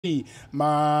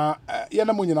ma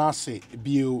yana mo nyina ase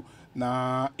bio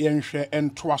na yenhwe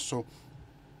entwaso.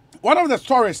 One of the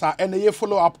stories and you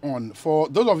follow up on, for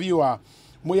those of you who are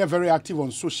more very active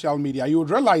on social media, you would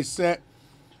realize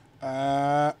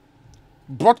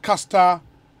broadcaster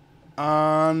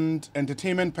and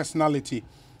entertainment personality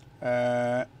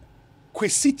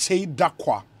Kwesi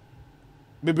Dakwa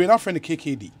be enough friend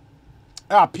KKD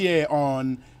appear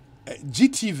on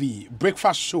GTV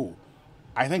breakfast show,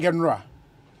 I think Enra.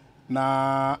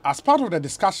 Now, as part of the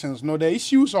discussions, the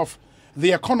issues of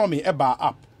the economy are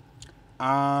up.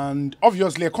 And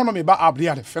obviously, economy ba up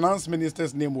there, the finance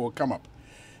minister's name will come up.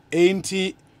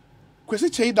 Kwesi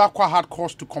Dakwa had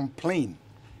cause to complain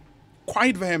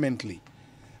quite vehemently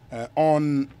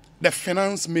on the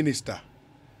finance minister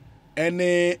and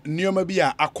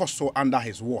Niomabia Akoso under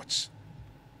his watch.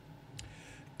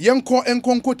 Yanko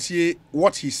Enkonkotie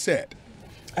what he said.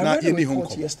 I read a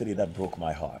report yesterday that broke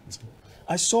my heart.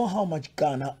 I saw how much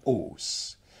Ghana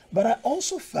owes, but I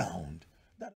also found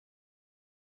that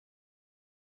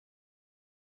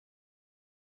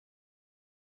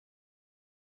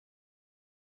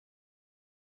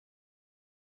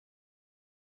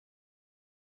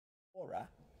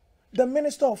the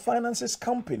Minister of Finance's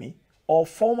company or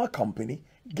former company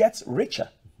gets richer.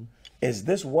 Is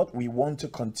this what we want to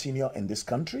continue in this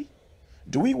country?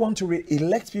 Do we want to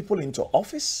re-elect people into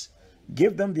office,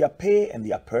 give them their pay and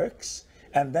their perks,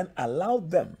 and then allow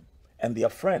them and their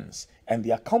friends and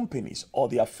their companies or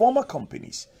their former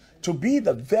companies to be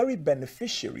the very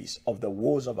beneficiaries of the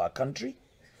woes of our country?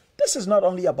 This is not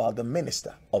only about the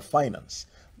Minister of Finance.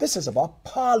 This is about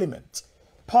Parliament.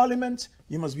 Parliament,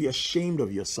 you must be ashamed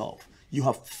of yourself. You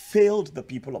have failed the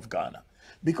people of Ghana.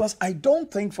 Because I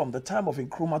don't think from the time of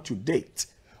Nkrumah to date,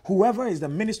 whoever is the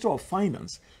Minister of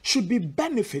Finance should be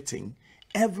benefiting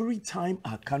every time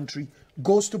our country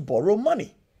goes to borrow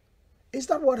money. Is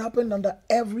that what happened under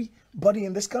everybody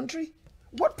in this country?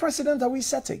 What precedent are we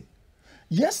setting?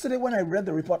 Yesterday when I read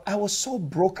the report, I was so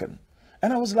broken.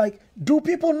 And I was like, do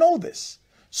people know this?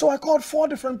 So I called 4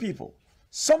 different people.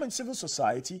 Some in civil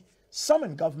society, some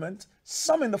in government,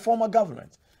 some in the former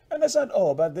government. And they said,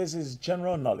 oh, but this is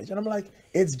general knowledge. And I'm like,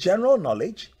 it's general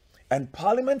knowledge and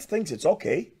Parliament thinks it's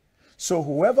okay. So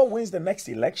whoever wins the next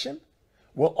election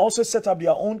will also set up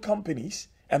their own companies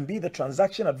and be the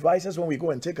transaction advisors when we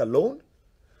go and take a loan.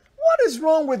 What is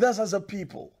wrong with us as a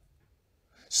people?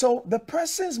 So the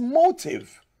person's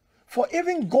motive for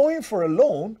even going for a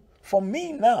loan for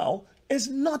me now is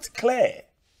not clear.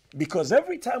 Because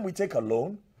every time we take a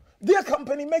loan, their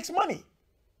company makes money.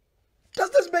 Does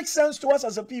this make sense to us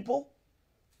as a people?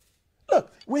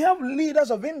 Look, we have leaders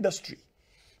of industry,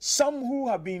 some who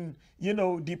have been,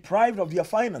 deprived of their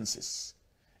finances.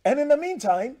 And in the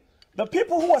meantime, the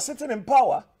people who are sitting in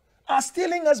power are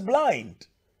stealing us blind.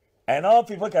 And all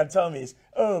people can tell me is,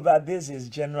 oh, but this is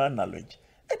general knowledge.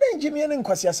 And then Jimmy and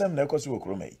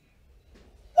Kwasi,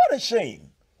 what a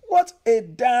shame. What a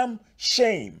damn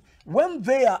shame. When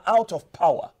they are out of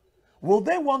power, will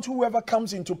they want whoever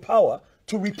comes into power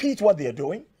to repeat what they are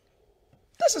doing?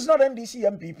 This is not NDC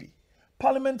MPP.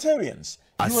 Parliamentarians,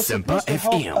 you are supposed to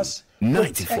help us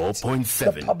protect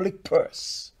the public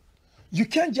purse. You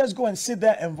can't just go and sit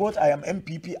there and vote, I am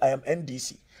MPP, I am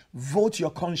NDC. Vote your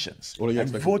conscience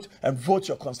and vote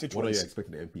your constituency. What are you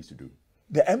expecting the MPs to do?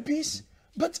 The MPs?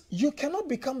 But you cannot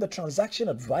become the transaction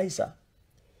advisor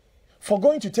for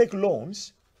going to take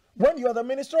loans when you are the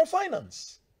Minister of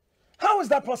Finance. How is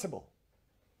that possible?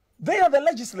 They are the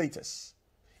legislators.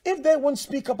 If they won't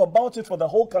speak up about it for the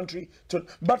whole country,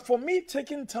 but for me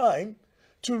taking time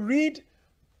to read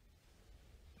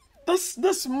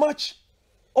this much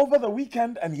over the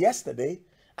weekend and yesterday,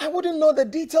 I wouldn't know the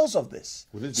details of this.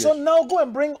 So now go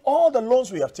and bring all the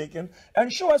loans we have taken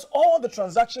and show us all the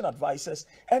transaction advisors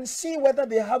and see whether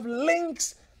they have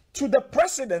links to the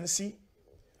presidency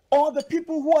or the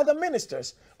people who are the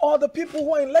ministers or the people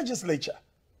who are in legislature.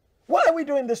 Why are we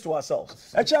doing this to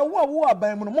ourselves? What kind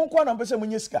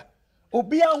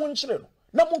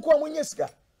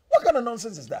of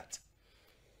nonsense is that?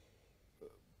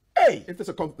 Hey, if there's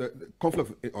a conflict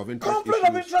of interest, conflict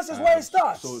of interest is where it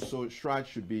starts. So Stride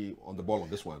should be on the ball on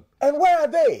this one. And where are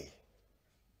they?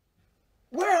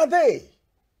 Where are they?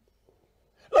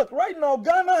 Look, right now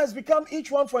Ghana has become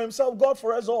each one for himself, God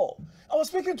for us all. I was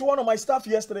speaking to one of my staff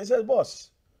yesterday. He said, boss,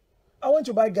 I went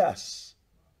to buy gas.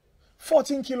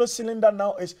 14-kilo cylinder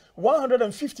now is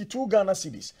 152 Ghana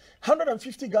cedis.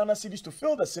 150 Ghana cedis to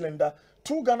fill the cylinder,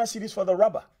 2 Ghana cedis for the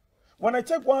rubber. When I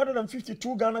take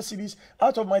 152 Ghana cedis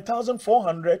out of my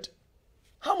 1,400,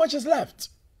 how much is left?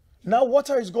 Now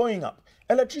water is going up,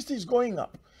 electricity is going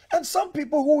up, And some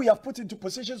people who we have put into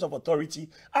positions of authority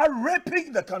are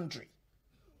raping the country.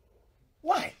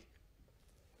 Why?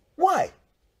 Why?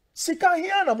 Sika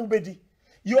here na mubedi.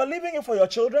 You are leaving it for your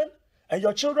children, and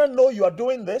your children know you are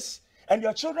doing this, and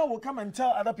your children will come and tell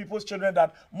other people's children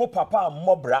that mo papa and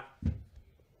mo bra,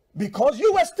 because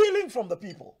you were stealing from the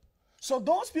people. So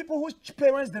those people whose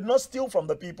parents did not steal from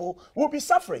the people will be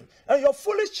suffering, and your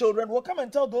foolish children will come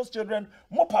and tell those children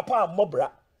mo papa and mo bra.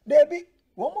 They be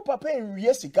mo papa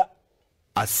in Sika.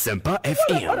 Asempa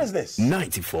FM. What is this?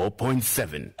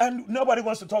 94.7. And nobody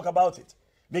wants to talk about it.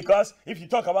 Because if you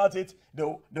talk about it,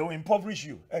 they'll impoverish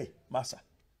you. Hey, Massa.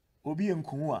 Obi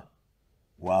Nkunwa.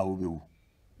 Wow.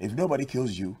 If nobody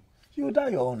kills you, you die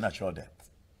your own natural death.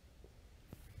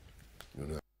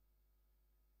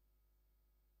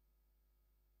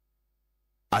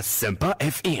 Asempa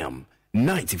FM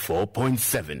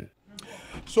 94.7.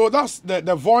 So that's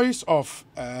the voice of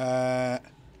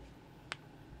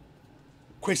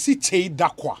Kwesi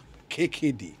Dakwa,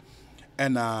 KKD,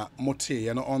 and Mote,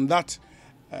 on that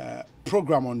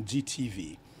program on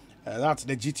GTV. That's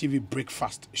the GTV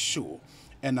breakfast show.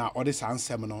 And or this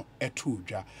seminar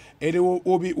etuja.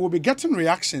 We'll be getting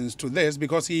reactions to this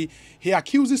because he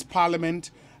accuses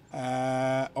Parliament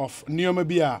of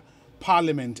Niomabia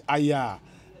Parliament Aya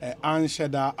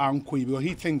Anshada Ankui, because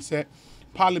he thinks that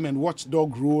Parliament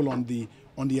watchdog role on the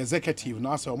executive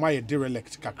now, so my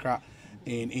derelict kakra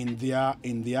in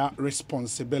their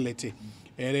responsibility.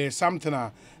 It is something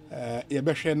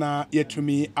yebeshena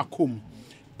yetumi akum.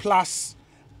 Plus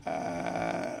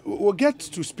we'll get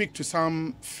to speak to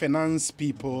some finance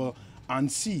people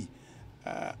and see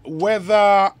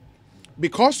whether,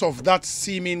 because of that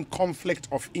seeming conflict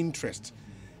of interest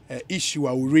issue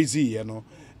I will raise,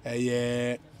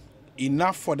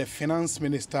 enough for the finance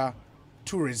minister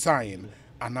to resign.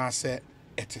 And I said,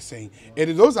 it is saying,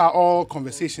 those are all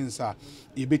conversations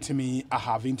you bet me I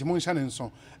have intimation and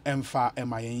so emfa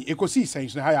MIA ecosi saying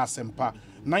higher sempa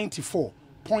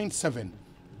 94.7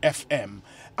 FM.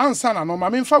 Ansana no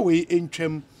mamemfa we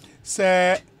intwem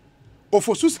say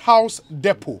Ofosu's House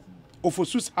Depot.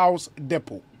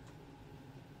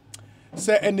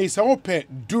 Say and they say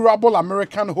open durable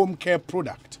American home care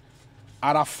product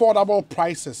at affordable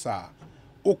prices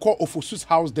oko Ofosu's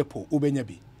House Depot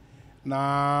ubenyabi.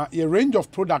 Na a range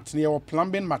of products near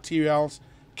plumbing materials,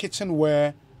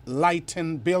 kitchenware,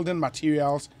 lighting, building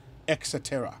materials,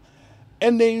 etc.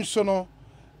 And then so no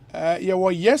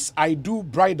yes, I do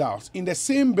bridals in the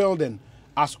same building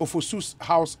as Ofosu's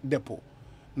House Depot.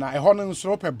 Now, I honors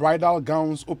open bridal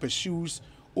gowns, open shoes,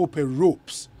 open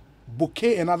ropes,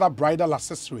 bouquet and other bridal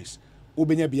accessories.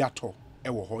 Ubenya biato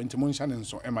ewo ho intimontion and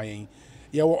so MIA.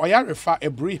 Yewo oya refer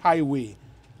Ebri Highway,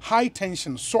 high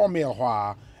tension sawmill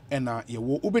ho and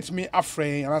yewo ubetimi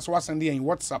afre and that's what send in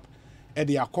WhatsApp.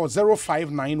 They are called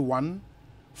 0591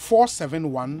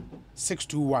 471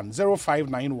 621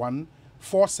 0591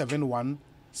 471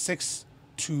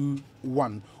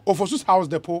 621. Ofosu's House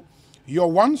Depot,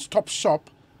 your one-stop shop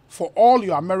for all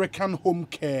your American home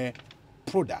care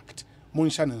product.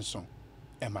 Munshan and Son,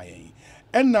 MIA.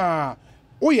 And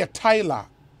oye Tyler,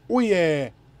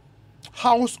 oye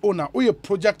house owner, oye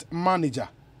project manager.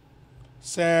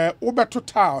 Say Obeto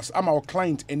Tiles, I'm our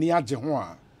client Enia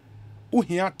Jehua.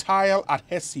 Uhia tile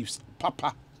adhesives,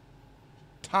 papa.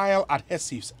 Tile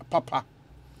adhesives, papa.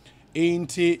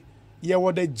 Ain't it? Yeah,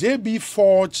 what the JB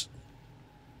Forge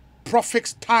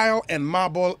Profix tile and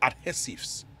marble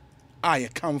adhesives are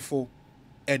account for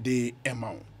a day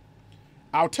amount.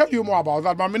 I'll tell you more about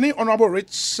that. But my name Honorable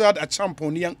Richard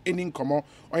Acheampong young in Komo,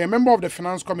 or a member of the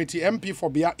Finance Committee, MP for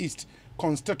Bia East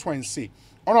constituency.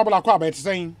 Honorable Akwa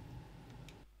saying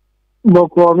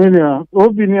Boko Minia,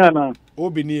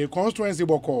 Obini constituency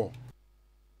Boko.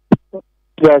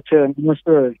 Yache,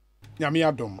 Mr.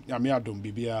 Yamiadum,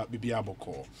 Bibia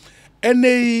Boko.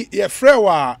 Ene ye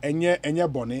frewa enye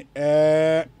bone.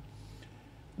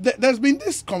 There's been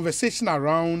this conversation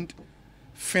around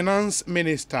finance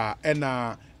minister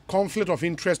and conflict of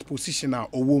interest position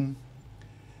owum.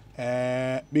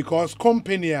 Because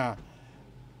company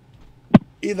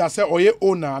either say oye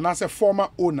owner and as a former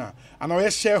owner and oye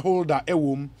shareholder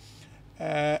ewum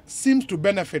seems to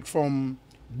benefit from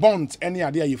bonds any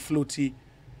idea you floaty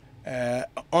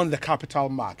on the capital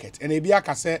market. And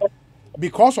Ebiaka said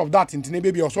because of that, in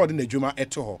baby also in the Juma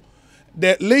Etoho.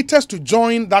 The latest to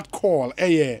join that call,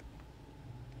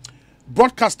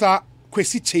 broadcaster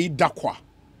Kwesi Dakwa,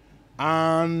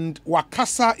 and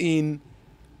Wakasa in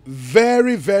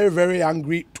very, very, very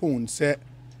angry tone said,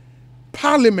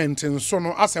 Parliament and so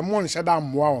no as a mon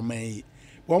shadam wow may.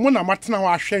 When a matana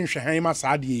wa shen shahima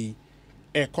sadi,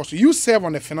 because you serve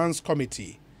on the finance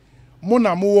committee,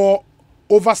 Mona Muo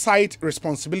oversight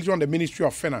responsibility on the Ministry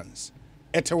of Finance.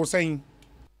 Ete was saying.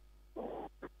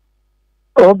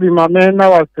 Obi mame na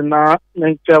wasina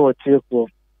nche wotieko.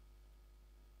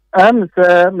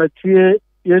 Say matie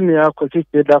yeni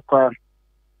akotike dakwa.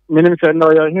 Meaning say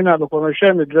no your hina the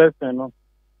commercial address no.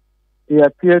 He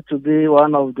appeared to be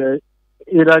one of the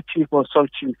either chief or sub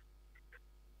chief.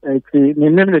 The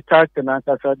name the task na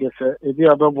kasa de say e bi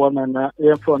ababo na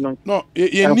e for no. No,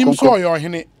 ye nim so your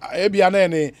hine e bia na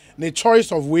ne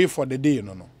choice of way for the day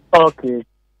no. Okay.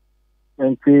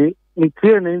 And in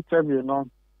an interview no.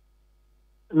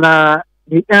 Now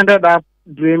he ended up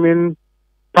dreaming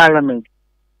parliament.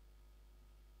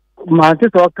 My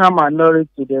sister come minority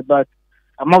today, but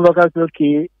I'm not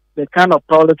okay. The kind of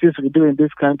politics we do in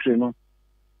this country, no.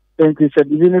 And he said,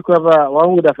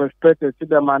 one would have expected to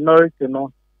the minority,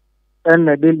 no, and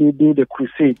they do the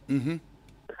crusade.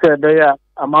 So they are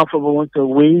amount of want to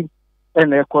win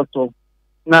and a quarter.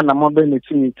 None of my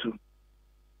benefit too.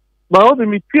 But all the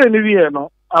material,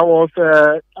 no, I was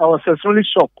really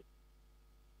shocked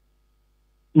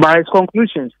by his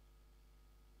conclusions.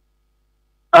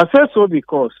 I said so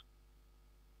because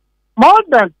more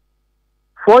than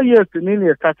 4 years in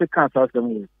India started cancer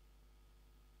assembly.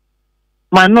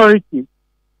 Minority.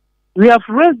 We have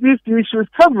raised this issue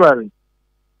severally.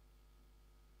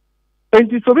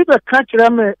 And it's a bit of catch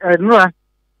them and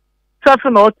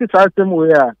something or this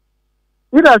assembly.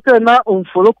 We are saying now on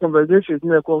follow conversations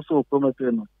make also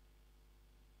promoting.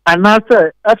 And I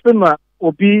say after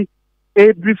will be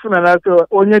a briefing and after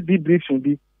only debriefing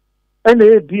be. And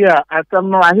the idea at some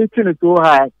no I hitting it too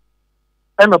high.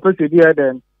 And a person there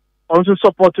then also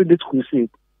supported this crusade.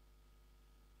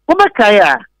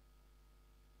 Kaya,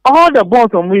 all the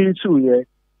bonds on me too, yeah.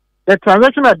 The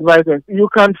transaction advisors, you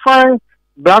can find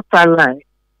that line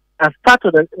as part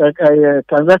of the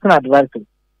transaction advisor.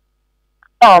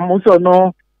 Also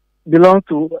no belong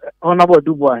to Honorable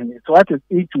Dubois. So what is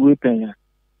each weapon?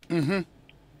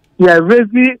 Yeah,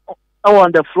 raising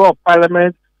on the floor of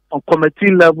Parliament on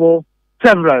committee level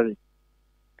severally.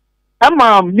 I'm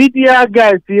a media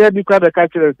guys here because the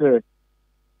culture is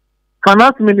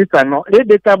finance minister, no, a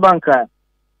data banker.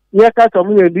 Here,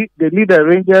 they lead the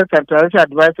Rangers and transaction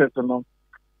advisors, no.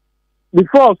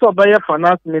 Before also by a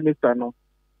finance minister, no.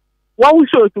 What we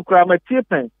show to crime a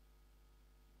cheaping.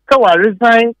 So I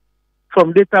resign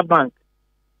from data bank.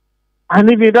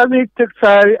 And if he doesn't take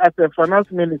salary as a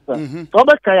finance minister, so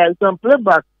you can play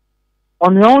back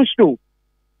on your own show.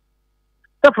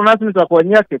 The finance minister for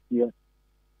Nyaketi here.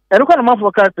 And look at the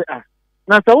motherfucker say,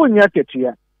 now so Nyaketi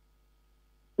here.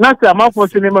 Now the amount for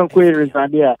cinema queries are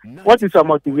there. What is your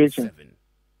motivation?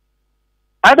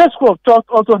 Other school of thought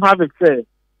also have it said.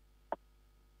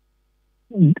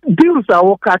 Deals are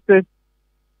worked at a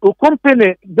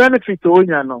company benefit to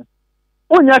Onyano.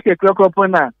 Onyake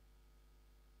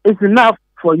it's enough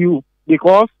for you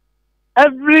because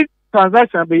every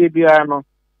transaction be 0.1,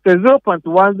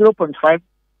 0.5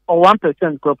 or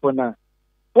 1% coupon.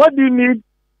 What do you need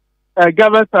a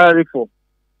government salary for?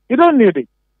 You don't need it.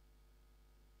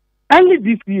 Only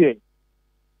this year,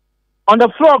 on the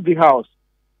floor of the house,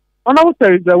 on our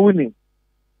there is a winning.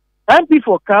 MP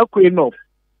for Kalko enough.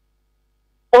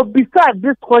 Or besides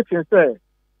this question, sir,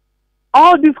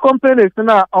 all these companies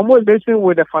now are more related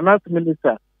with the finance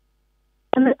minister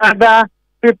and other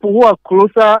people who are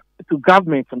closer to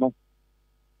government, you know.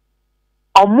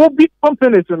 Or more big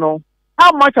companies, you know,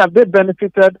 how much have they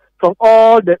benefited from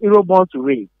all the Eurobonds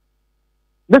raised?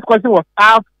 This question was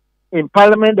asked in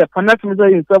Parliament. The finance minister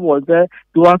himself was there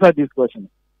to answer this question.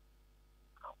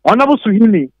 Honorable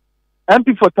Suhini,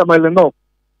 MP for Tamalinov,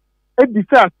 it is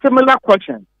a similar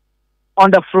question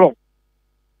on the floor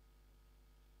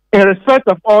in respect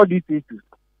of all these issues.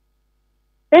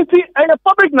 And see, in the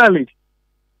public knowledge,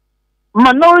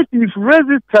 minorities raise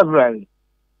it severally,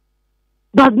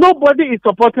 but nobody is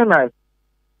supporting us.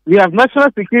 We have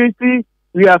national security,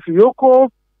 we have Yoko,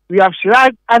 we have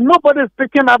Shirag, and nobody is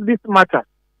picking up this matter.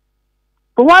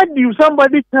 So why do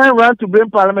somebody turn around to bring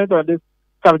Parliament on this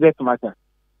subject matter?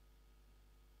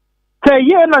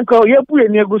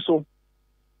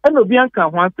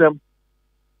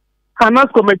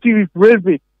 Finance committee is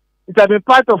raising. It has been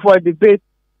part of our debate.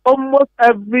 Almost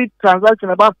every transaction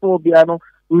about Fobiano,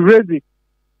 we raise it.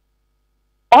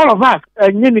 All of us,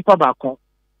 to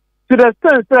the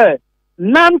extent that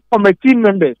non-committee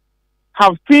members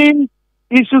have seen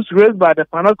issues raised by the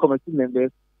finance committee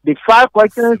members. The 5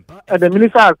 questions, and the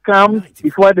minister has come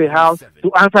before the House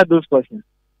to answer those questions.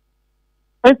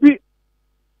 And see,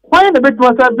 why the big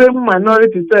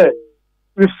minority say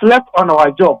reflect on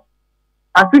our job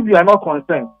as if you are not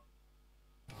concerned?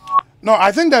 No,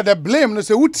 I think that the blame,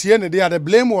 the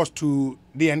blame was to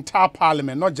the entire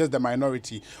parliament, not just the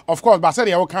minority. Of course, but I said,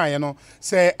 you know,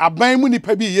 say,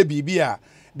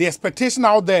 the expectation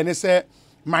out there, and they say,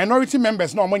 minority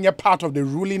members, no, when you're part of the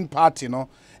ruling party, you know,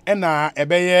 and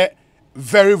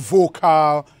very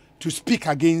vocal to speak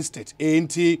against it.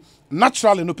 And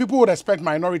naturally, no, people would expect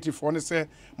minority for, and say,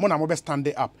 Mona Mobe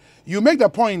stand up. You make the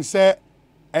point, say,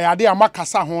 have you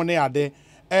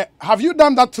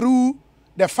done that through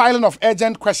the filing of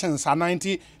urgent questions at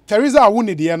 90? Teresa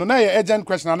Awunidi, and no urgent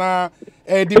question and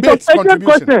debate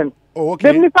contribution. Question. Oh, okay.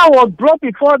 The minister was brought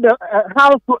before the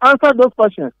House to answer those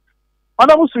questions.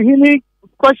 Honorable Suhini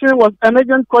question was an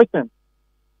urgent question.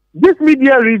 This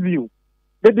media review,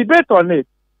 the debate on it,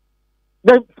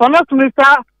 the finance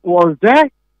minister was there.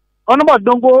 Honorable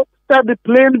Dongo said the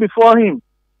plane before him.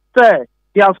 Said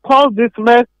he has caused this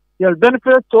mess, he has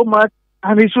benefited so much,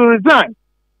 and he should resign.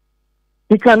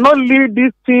 He cannot lead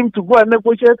this team to go and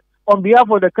negotiate on behalf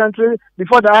of the country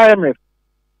before the IMF.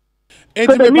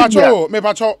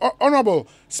 So Honorable,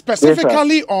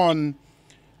 specifically yes, on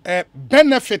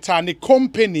benefit and the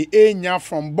company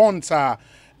from bonds,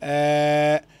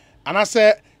 and I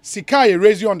say Sikai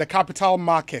raise you on the capital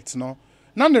market, no?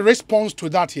 None the response to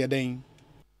that here then,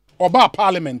 or by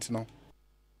Parliament, no?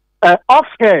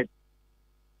 Offhead,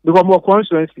 because more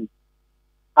constituency.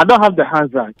 I don't have the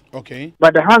Hansard. Okay.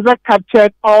 But the Hansard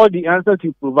captured all the answers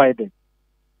you provided.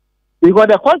 Because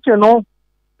the question, no,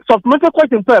 supplementary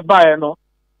question per buyer, no,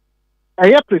 I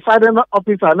hear presiding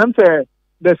officer and I'm say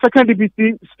the second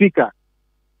DPC speaker.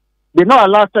 They not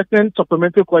allow certain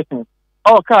supplementary questions.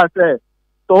 Oh, can say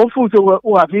so hopefully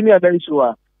who have any other issue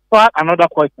for another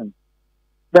question.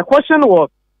 The question was,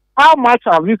 how much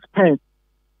have you spent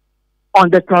on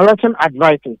the transaction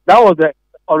advices? That was the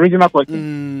original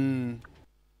question.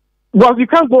 But you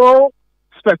can't go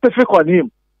specific on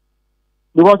him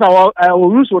because our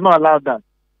rules will not allow that.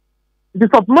 The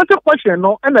supplementary question,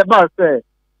 no, and about say,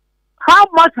 how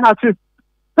much has his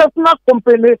personal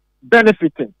company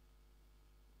benefiting?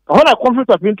 When a conflict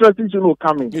of interest issue will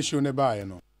come in. Issue nearby, you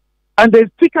know. And the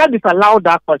speaker disallowed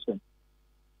that question.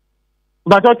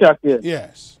 But what you are saying?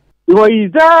 Yes. Because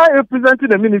he's there representing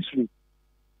the ministry.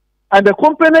 And the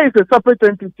company is a separate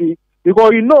entity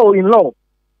because you know in law,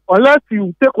 unless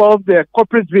you take off the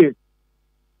corporate veil,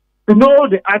 to know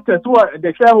the actors who are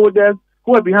the shareholders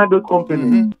who are behind those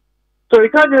companies. So you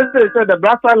can't just say the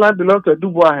Blackstone land belongs to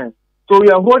Dubois. So we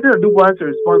are holding the Dubois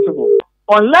responsible.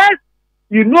 Unless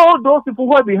you know those people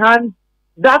who are behind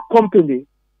that company,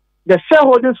 the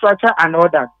shareholding structure and all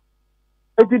that.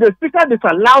 It is the speaker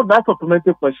disallowed that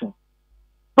supplementary question.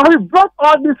 But he brought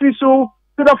all these issues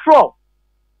to the floor.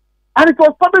 And it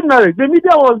was public knowledge. The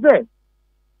media was there.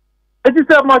 It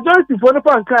is a majority for the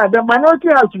crowd. The minority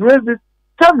has raised it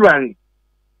severally.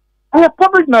 I have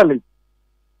public knowledge.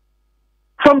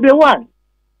 From day one,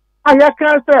 I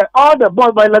can say all the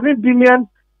bonds by $11 billion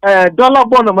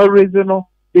bond I'm raising,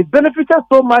 they benefited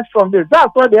so much from this.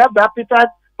 That's why they have the appetite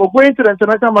for going to the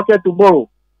international market to borrow.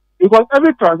 Because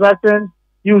every transaction,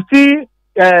 you see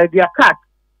their cut.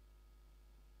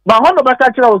 But when the back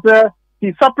was there,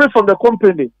 he separated from the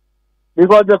company.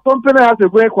 Because the company has a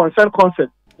going concern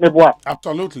concept.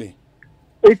 Absolutely.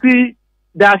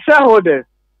 They are shareholders.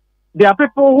 They are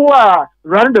people who are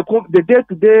running the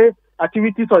day-to-day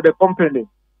activities of the company.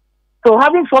 So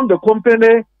having formed the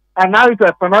company and now he's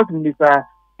a finance minister,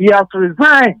 he has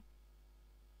resigned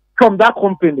from that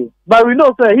company. But we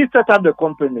know, sir, he set up the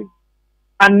company.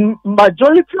 And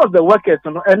majority of the workers,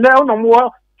 and now no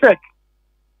more check.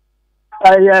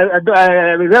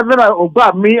 Reverend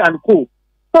Oba, me and co.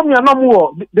 Some are no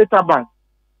more data bank.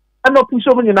 And no push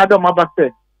over in another mobile.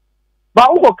 But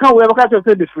who can we ever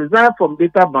say they resigned from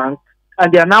data bank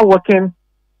and they are now working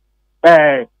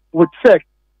with check.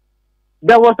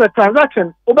 There was a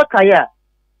transaction over Kaya.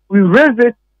 We raised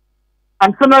it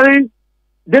and finally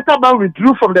data bank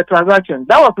withdrew from the transaction.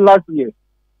 That was last year.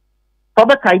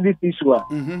 Over Kaya this issue.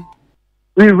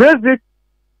 We raised it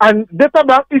and data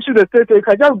bank issued a statement. You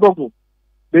can just Google.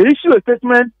 They issued a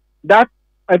statement that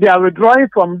they are withdrawing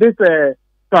from this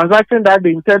transaction that they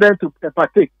intended to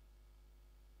partake.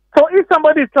 So if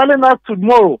somebody is telling us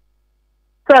tomorrow,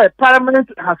 say Parliament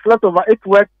has left over its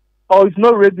work or is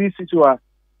not ready situation,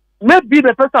 maybe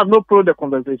the person has not pro the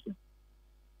conversation.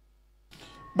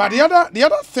 But the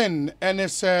other thing, and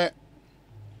it's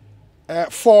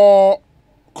for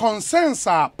concerns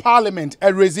are Parliament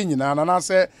raising, and I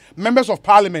say members of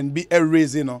Parliament be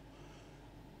raising.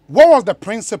 What was the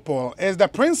principle? Is the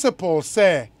principle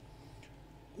say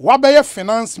what be a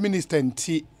finance minister and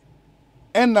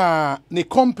the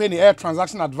company air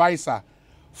transaction advisor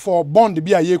for bond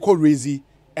be a yeko raising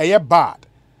a bad.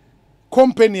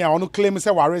 company I want claim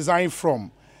say we resign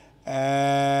from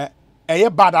bad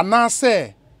and now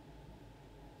say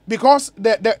because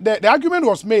the argument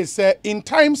was made say in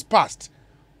times past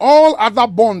all other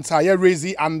bonds are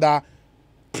raised under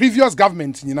previous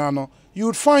government, you know, you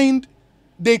would find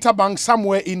data bank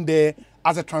somewhere in there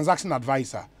as a transaction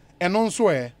advisor. And also,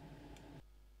 you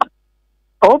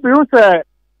say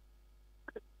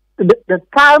the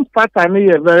time pattern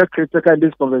is very critical in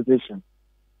this conversation.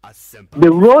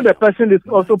 The role the person is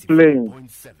also playing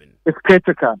is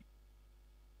critical.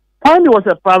 When he was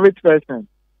a private person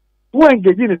who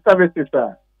engaged in the services,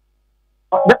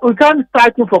 we can't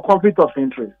cite him for conflict of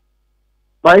interest.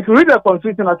 But if you read the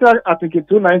Constitution, I think Article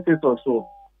 296 or so,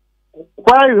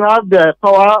 where you have the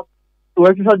power to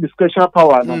exercise discretionary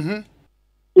power,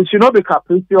 it should not be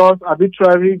capricious,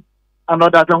 arbitrary, and all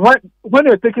that. And when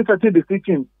you're taking certain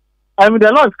decisions, I mean,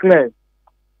 the law is clear.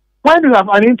 When you have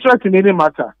an interest in any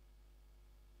matter,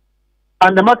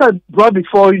 and the matter is brought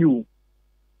before you,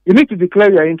 you need to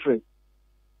declare your interest.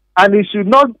 And you should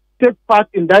not take part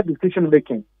in that decision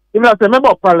making. Even as a member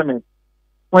of parliament,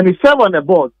 when you serve on the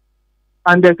board,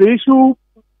 and there's an issue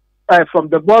from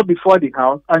the board before the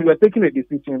house, and you are taking a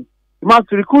decision, you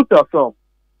must recruit yourself.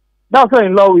 That's why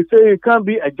in law we say you can't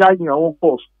be a judge in your own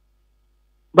post.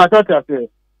 But what I say,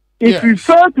 if you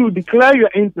fail to declare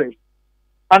your interest,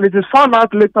 and it is found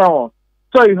out later on,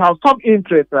 so you have some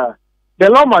interest, the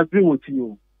law must deal with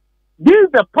you. This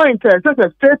is the point such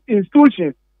a state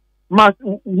institution must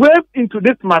wade into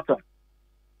this matter.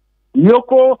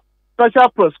 Yoko, special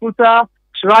prosecutor,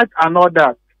 SHRAG, and all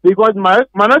that. Because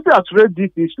minority has raised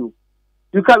this issue.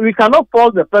 We cannot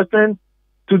force the person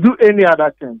to do any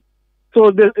other thing.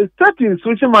 So the state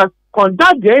institution must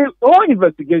conduct their own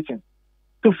investigation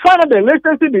to find out the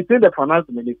relationship between the finance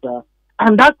minister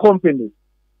and that company.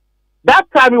 That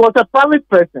time he was a private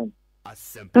person.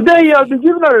 Today he has been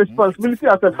given a responsibility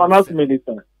as a finance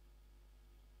minister.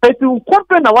 But to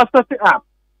company was setting up.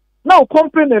 Now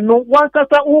company no one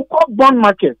who called bond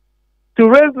market to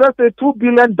raise let's say $2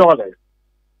 billion.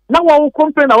 Now one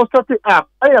company was setting up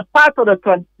a part of the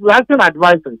transaction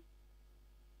advisors.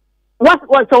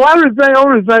 So why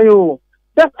resign you?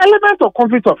 There's elements of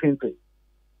conflict of interest.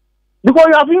 Because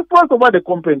you have influence over the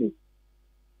company.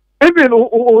 Even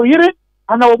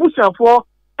and our bush for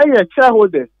a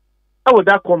shareholder with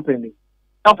that company.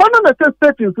 And one of the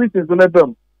state institutions on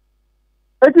them.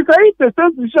 It is a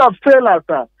state issue of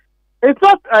failure. It's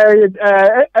not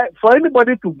for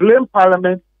anybody to blame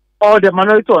Parliament or the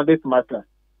minority on this matter.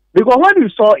 Because when we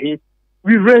saw it,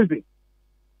 we raised it.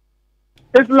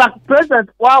 It's like President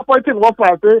while appointing what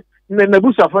I say in the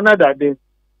Nebusha for another day.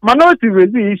 Minority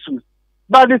raise the issues.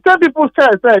 But the same people say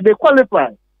they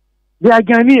qualify. They are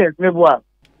Ghanaians, never.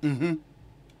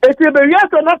 It is the yes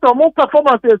or not or more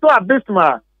performance so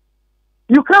abysmal.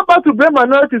 You come back to blame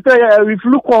minority say if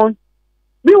look on.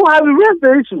 Meanwhile, we raise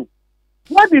the issue.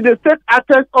 What did the state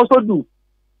actors also do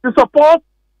to support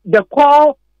the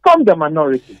call from the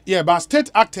minority? Yeah, but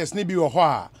state actors need be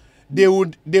they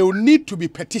would need to be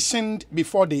petitioned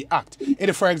before they act.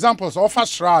 For example, so offer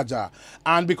SHRAG,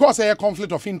 and because of a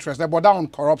conflict of interest, they brought down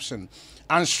corruption.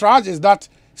 And SHRAG is that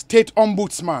state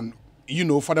ombudsman, you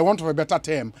know, for the want of a better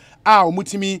term,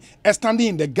 Mutimi standing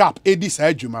in the gap, is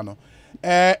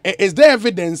there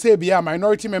evidence, say, be a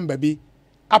minority member be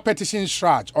a petition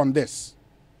SHRAG on this?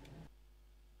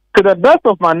 To the best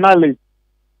of my knowledge,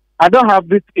 I don't have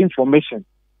this information.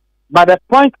 But the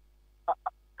point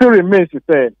still remains to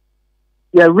say,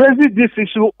 they raised this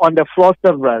issue on the floor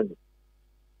severally.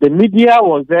 The media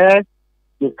was there,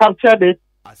 they captured it.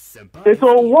 And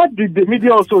so what did the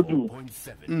media also do?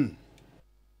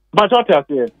 But what I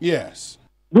say? Yes.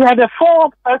 We had a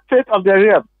fourth state of the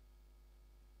realm.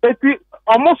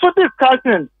 Almost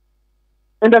discussion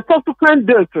in the subsequent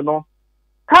days, you know.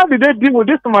 How did they deal with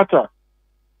this matter?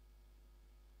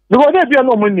 Because they be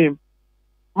no name.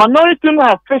 Minority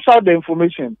have fished out the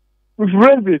information. We've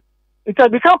raised it. It has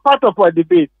become part of our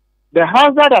debate. The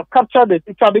hazard have captured it.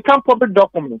 It has become public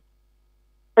document.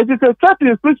 It is a certain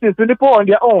institution Singapore on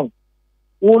their own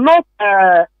will not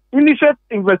initiate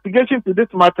investigation to this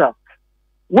matter,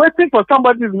 waiting for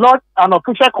somebody to lodge an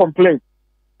official complaint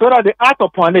so that they act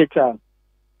upon it.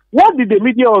 What did the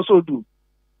media also do?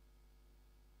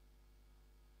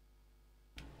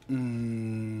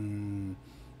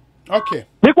 Okay.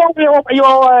 Because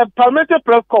your parliamentary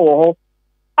press call,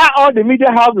 all the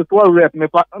media houses were rep,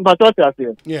 but what I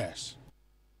say? Yes.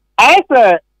 As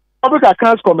a public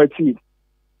accounts committee,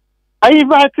 I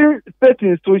invited state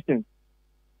institutions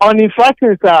on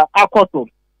infractions after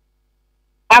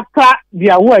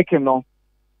their work, you know.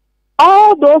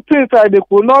 All those things they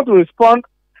could not respond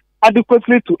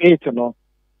adequately to it, you know.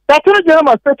 The Attorney General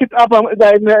must take it up in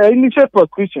the initial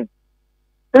prosecution.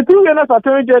 The 2 years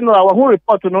Attorney General who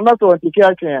report to not to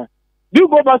do you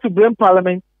go back to blame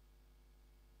Parliament?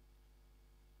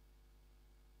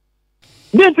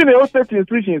 Didn't the state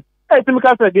institutions,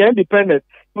 because they're independent,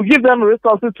 to give them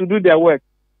resources to do their work.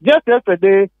 Just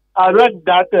yesterday, I read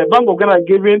that Bank of Ghana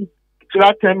giving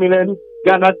 10 million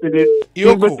Ghana cedis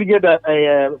to investigate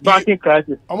a banking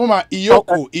crisis.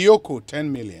 Iyoko,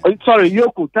 10 million. Sorry,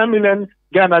 Iyoko, 10 million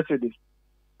Ghana cedis.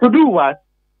 To do what?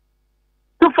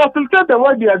 To facilitate the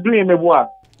work they are doing in the war.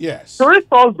 Yes. To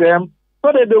resource them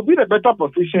so that they'll be in a better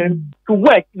position to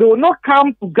work. They will not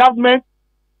come to government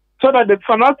so that the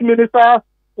finance minister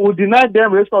will deny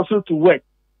them resources to work.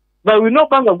 But we know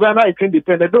Bank of Ghana is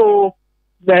independent, though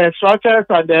the structures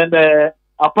and then the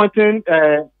appointing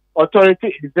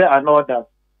authority is there and all that.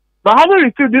 But having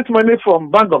received this money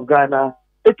from Bank of Ghana,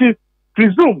 it is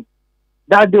presumed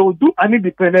that they will do an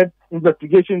independent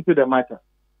investigation into the matter.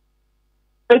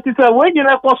 It is a way in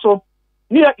a course of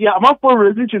amount for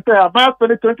resolution say about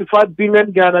 25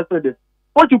 billion Ghana cedis.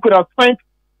 What you could have spent,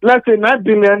 let's say 9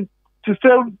 billion to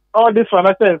sell all these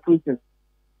financial institutions.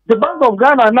 The Bank of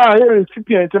Ghana now is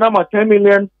recipient of 10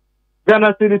 million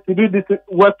Ghana cedis to do this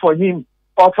work for him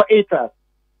or for ATAS.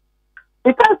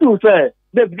 It has to say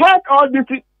they've got all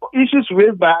these issues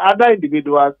raised by other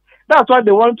individuals. That's why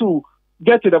they want to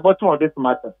get to the bottom of this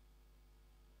matter.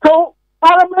 So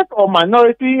Parliament or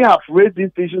minority have raised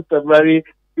these issues severally.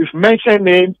 You've mentioned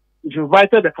names. You've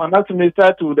invited the finance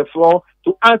minister to the floor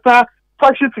to answer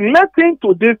questions relating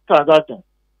to this transaction.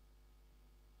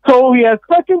 So we are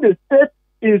expecting the state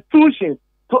institutions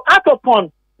to act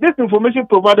upon this information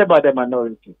provided by the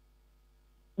minority.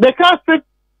 They can't sit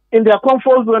in their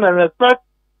comfort zone and expect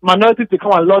minority to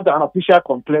come and lodge an official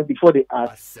complaint before they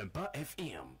act.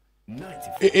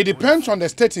 It depends on the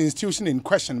state institution in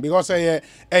question, because a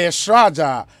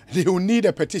Shraja, they will need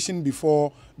a petition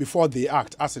before they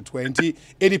act as a 20.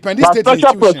 It depends. But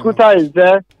special prosecutor is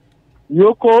there,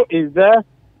 Yoko is there,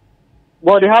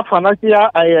 but they have financial,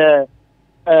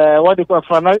 what they call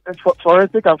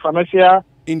forensic and financial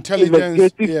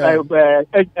intelligence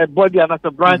body and as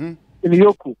a branch in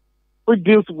Yoko, which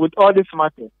deals with all these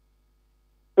matters.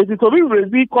 It is a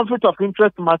really conflict of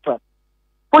interest matter,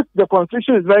 which the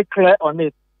Constitution is very clear on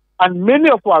it, and many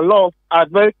of our laws are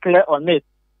very clear on it.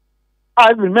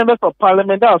 As members of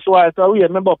Parliament, that's why I said we are a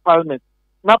member of Parliament.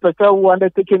 Now, person who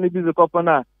undertaking this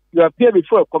company, you appear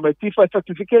before a committee for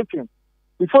certification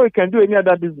before you can do any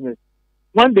other business.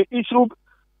 When the issue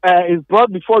is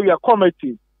brought before your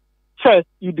committee, first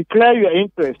you declare your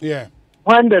interest. Yeah.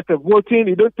 When there's a voting,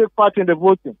 you don't take part in the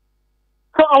voting.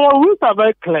 So our rules are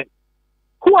very clear.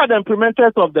 Who are the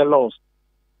implementers of the laws?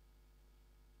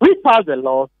 We pass the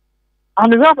laws,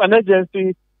 and we have an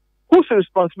agency whose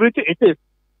responsibility it is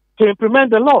to implement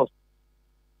the laws.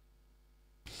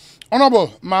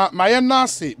 Honorable, my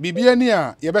nasi,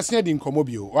 Bibiania, Yabasia din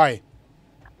Komobio. Why?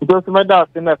 Because my dad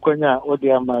in a Konya, or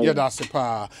the Yeah, that's a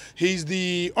pa. He's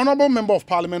the Honorable Member of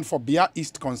Parliament for Bia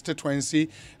East Constituency,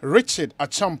 Richard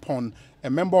Acheampong, a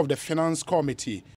member of the Finance Committee.